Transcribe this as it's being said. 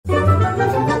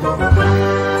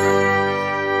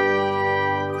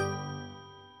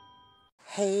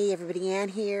fan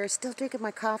here, still drinking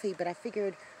my coffee, but I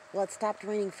figured, well, it stopped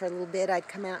raining for a little bit. I'd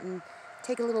come out and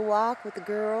take a little walk with the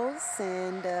girls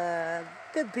and the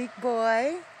big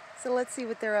boy. So let's see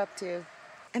what they're up to.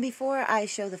 And before I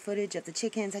show the footage of the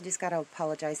chickens, I just got to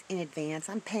apologize in advance.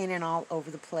 I'm panning all over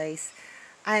the place.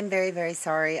 I'm very, very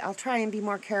sorry. I'll try and be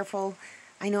more careful.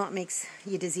 I know it makes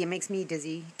you dizzy. It makes me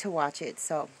dizzy to watch it.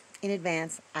 So in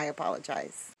advance, I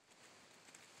apologize.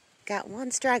 Got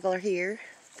one straggler here,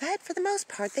 but for the most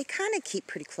part, they kind of keep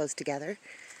pretty close together.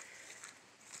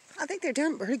 I think they're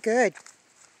doing pretty good.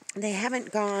 They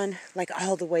haven't gone like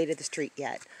all the way to the street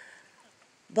yet.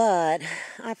 But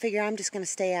I figure I'm just going to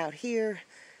stay out here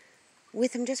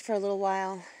with them just for a little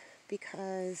while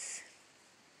because,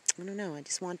 I don't know, I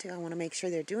just want to. I want to make sure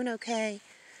they're doing okay.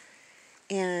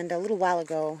 And a little while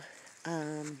ago,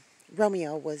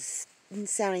 Romeo was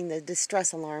sounding the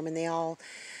distress alarm and they all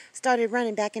started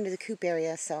running back into the coop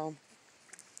area. So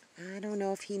I don't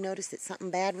know if he noticed that something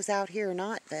bad was out here or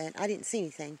not, but I didn't see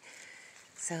anything.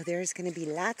 So there's going to be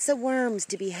lots of worms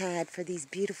to be had for these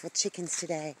beautiful chickens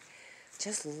today.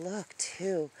 Just look,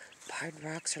 too. Barred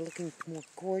rocks are looking more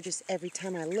gorgeous every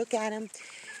time I look at them.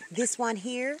 This one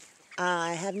here,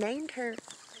 I have named her.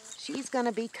 She's going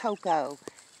to be Coco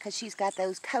because she's got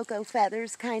those cocoa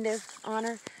feathers kind of on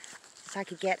her. If I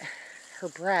could get her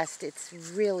breast, it's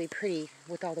really pretty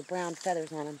with all the brown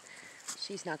feathers on them.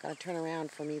 She's not going to turn around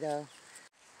for me, though.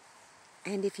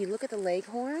 And if you look at the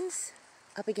Leghorns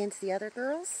up against the other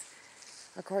girls,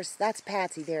 of course, that's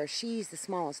Patsy there. She's the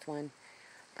smallest one.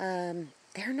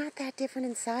 They're not that different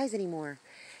in size anymore.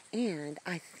 And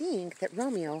I think that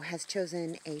Romeo has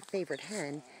chosen a favorite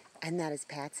hen, and that is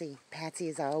Patsy. Patsy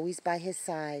is always by his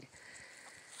side.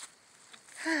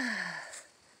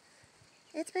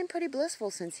 It's been pretty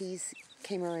blissful since he's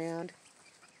came around.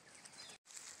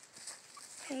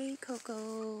 Hey,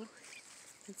 Coco.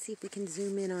 Let's see if we can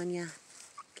zoom in on you.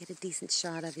 Get a decent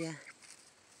shot of you.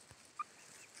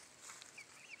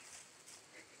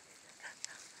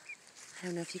 I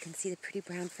don't know if you can see the pretty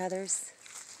brown feathers,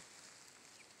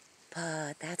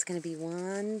 but that's going to be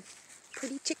one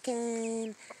pretty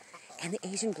chicken. And the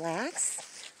Asian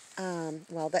blacks,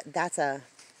 well, that's a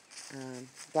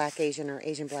black Asian or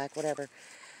Asian black, whatever.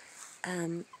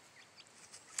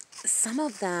 Some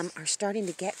of them are starting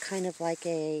to get kind of like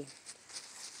a,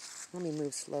 let me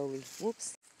move slowly,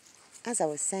 whoops. As I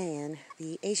was saying,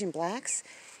 the Asian blacks,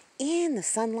 in the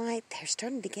sunlight, they're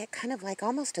starting to get kind of like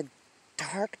almost a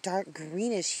dark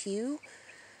greenish hue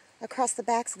across the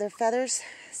backs of their feathers.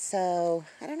 So,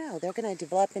 I don't know, they're going to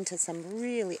develop into some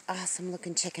really awesome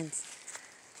looking chickens.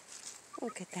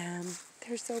 Look at them.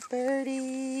 They're so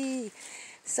pretty.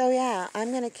 So yeah, I'm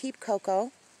going to keep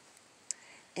Coco.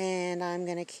 And I'm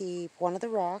going to keep one of the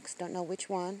rocks. Don't know which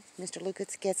one. Mr.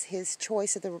 Lucas gets his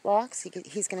choice of the rocks.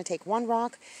 He's going to take one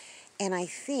rock. And I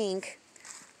think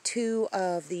 2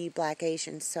 of the black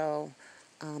Asians. So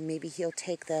maybe he'll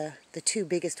take the 2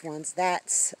 biggest ones.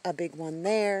 That's a big one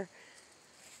there.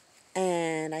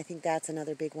 And I think that's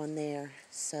another big one there.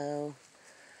 So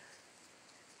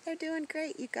they're doing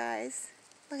great, you guys.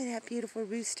 Look at that beautiful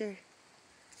rooster.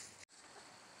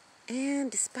 And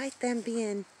despite them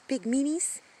being big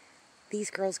meanies, these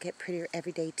girls get prettier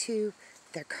every day too.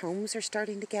 Their combs are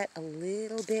starting to get a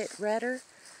little bit redder.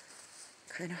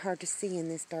 Kind of hard to see in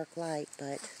this dark light,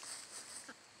 but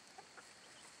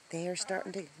they are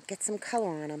starting to get some color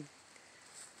on them.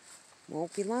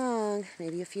 Won't be long,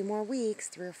 maybe a few more weeks,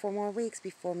 3 or 4 more weeks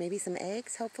before maybe some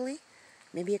eggs, hopefully.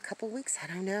 Maybe a couple weeks, I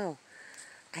don't know.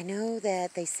 I know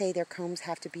that they say their combs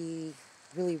have to be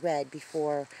really red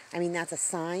before, I mean, that's a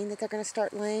sign that they're going to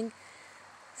start laying.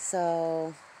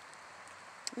 So,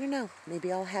 I don't know,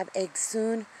 maybe I'll have eggs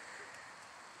soon.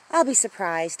 I'll be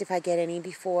surprised if I get any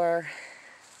before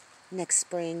next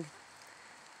spring.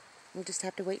 We'll just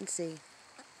have to wait and see.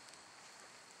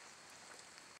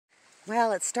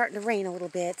 Well, it's starting to rain a little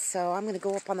bit, so I'm going to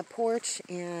go up on the porch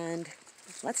and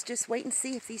let's just wait and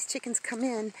see if these chickens come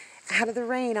in out of the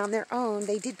rain on their own.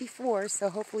 They did before, so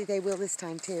hopefully they will this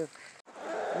time too.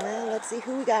 Well, let's see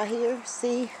who we got here.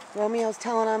 See, Romeo's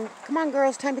telling them, come on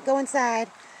girls, time to go inside.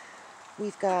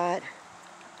 We've got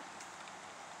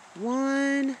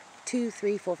 1, 2,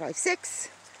 3, 4, 5, 6.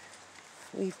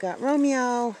 We've got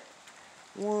Romeo.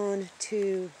 1,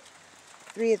 2,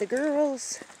 3 of the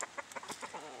girls.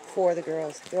 4 of the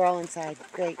girls. They're all inside.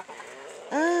 Great.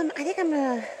 I think I'm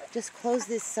going to just close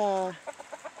this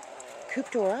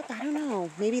coop door up. I don't know.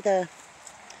 Maybe the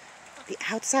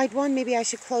outside one, maybe I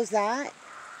should close that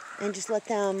and just let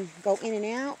them go in and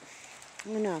out. I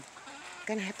don't know. I'm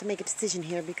going to have to make a decision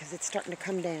here because it's starting to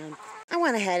come down. I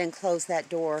went ahead and closed that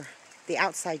door, the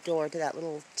outside door to that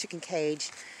little chicken cage.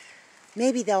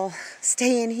 maybe they'll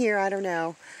stay in here. I don't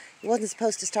know. It wasn't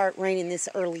supposed to start raining this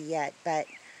early yet, but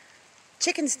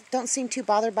chickens don't seem too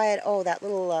bothered by it. Oh, that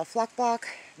little flock block,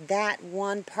 that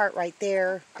one part right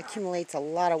there accumulates a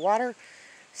lot of water.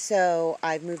 So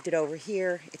I've moved it over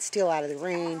here. It's still out of the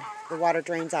rain. The water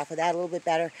drains off of that a little bit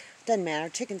better. Doesn't matter.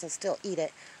 Chickens will still eat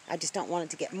it. I just don't want it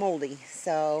to get moldy.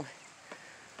 So,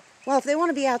 well, if they want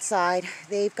to be outside,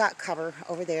 they've got cover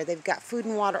over there. They've got food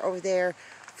and water over there.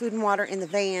 Food and water in the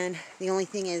van. The only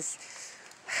thing is,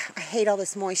 I hate all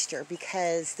this moisture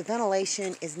because the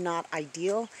ventilation is not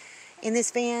ideal. In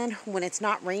this van, when it's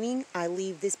not raining, I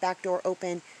leave this back door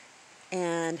open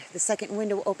and the second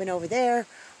window open over there.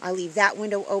 I leave that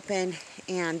window open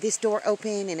and this door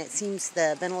open, and it seems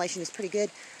the ventilation is pretty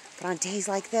good. But on days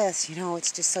like this, you know,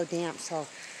 it's just so damp. So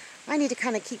I need to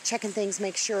kind of keep checking things,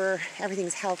 make sure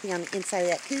everything's healthy on the inside of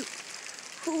that coop.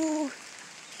 Ooh,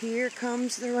 here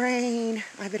comes the rain.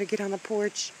 I better get on the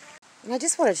porch. And I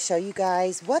just wanted to show you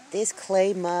guys what this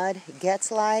clay mud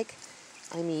gets like.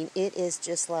 I mean, it is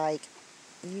just like,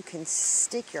 you can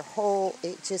stick your whole,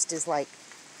 it just is like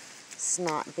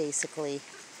snot basically.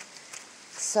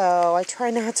 So I try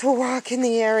not to walk in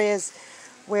the areas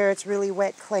where it's really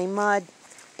wet clay mud.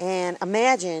 And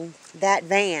imagine that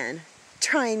van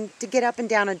trying to get up and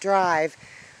down a drive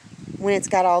when it's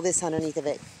got all this underneath of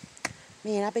it.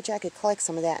 Man, I bet you I could collect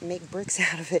some of that and make bricks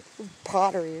out of it,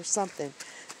 pottery or something.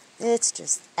 It's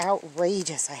just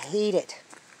outrageous. I hate it.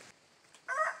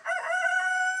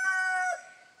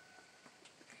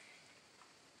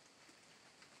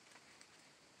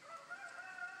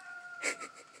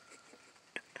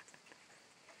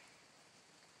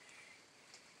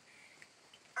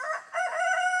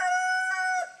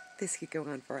 This could go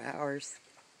on for hours.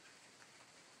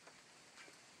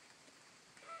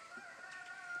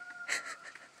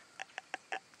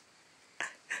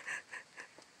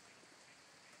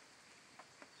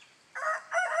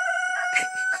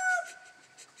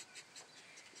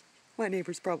 My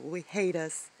neighbors probably hate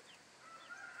us.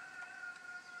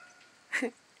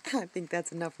 I think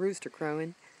that's enough rooster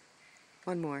crowing.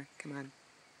 One more, come on.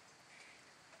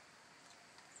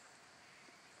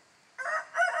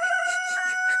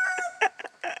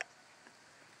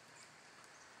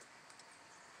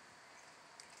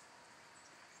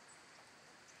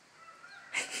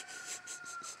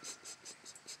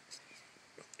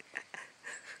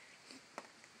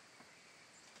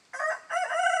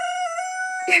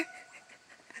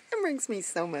 That brings me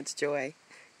so much joy.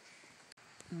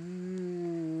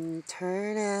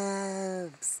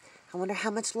 Turnips. I wonder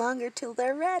how much longer till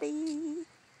they're ready.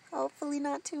 Hopefully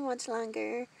not too much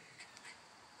longer.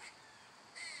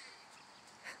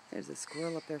 There's a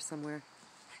squirrel up there somewhere.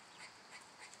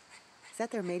 Is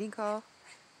that their mating call?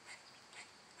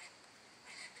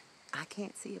 I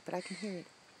can't see it, but I can hear it.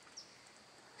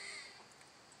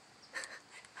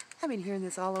 I've been hearing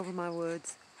this all over my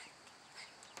woods.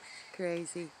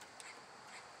 Crazy.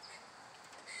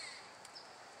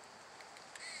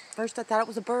 First I thought it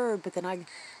was a bird, but then I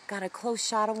got a close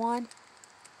shot of one,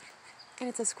 and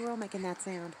it's a squirrel making that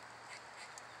sound.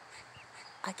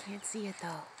 I can't see it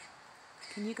though.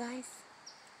 Can you guys?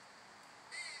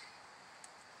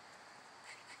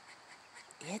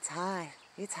 It's high.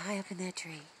 It's high up in that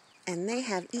tree. And they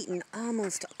have eaten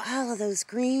almost all of those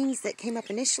greens that came up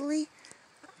initially,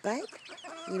 but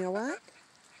you know what?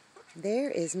 There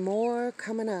is more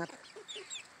coming up.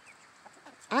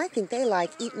 I think they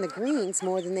like eating the greens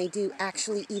more than they do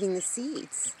actually eating the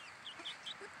seeds.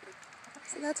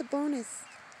 So that's a bonus.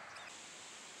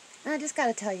 I just got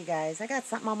to tell you guys, I got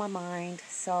something on my mind.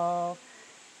 So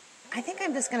I think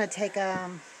I'm just going to take, I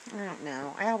don't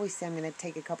know. I always say I'm going to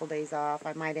take a couple days off.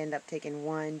 I might end up taking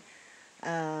one.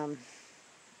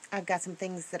 I've got some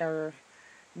things that are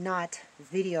not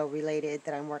video related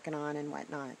that I'm working on and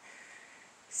whatnot.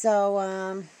 So,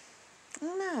 I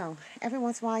don't know. Every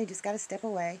once in a while, you just got to step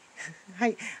away.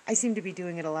 I seem to be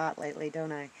doing it a lot lately,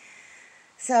 don't I?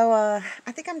 So,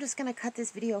 I think I'm just going to cut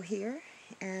this video here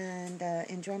and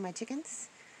enjoy my chickens.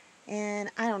 And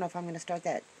I don't know if I'm going to start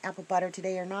that apple butter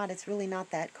today or not. It's really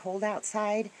not that cold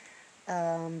outside.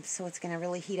 So it's going to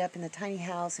really heat up in the tiny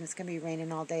house, and it's going to be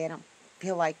raining all day. I don't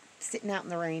feel like sitting out in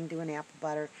the rain doing apple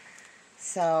butter.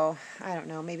 So, I don't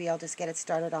know. Maybe I'll just get it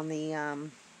started on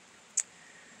the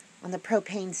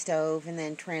propane stove and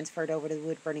then transfer it over to the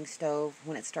wood-burning stove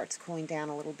when it starts cooling down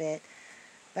a little bit.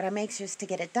 But I'm anxious to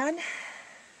get it done.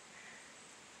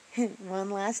 One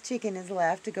last chicken is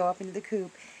left to go up into the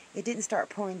coop. It didn't start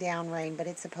pouring down rain, but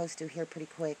it's supposed to here pretty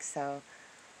quick. So,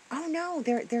 oh no,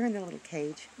 they're in their little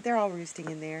cage. They're all roosting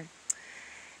in there.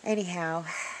 Anyhow,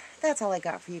 that's all I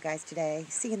got for you guys today.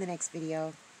 See you in the next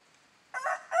video.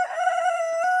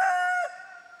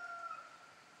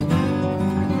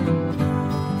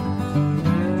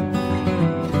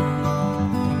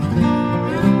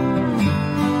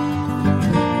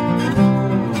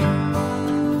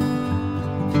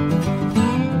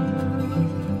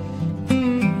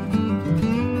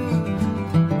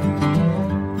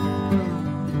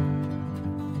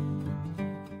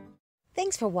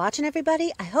 thanks for watching,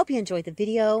 everybody. I hope you enjoyed the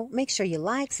video. Make sure you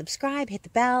like, subscribe, hit the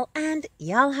bell, and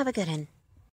y'all have a good one.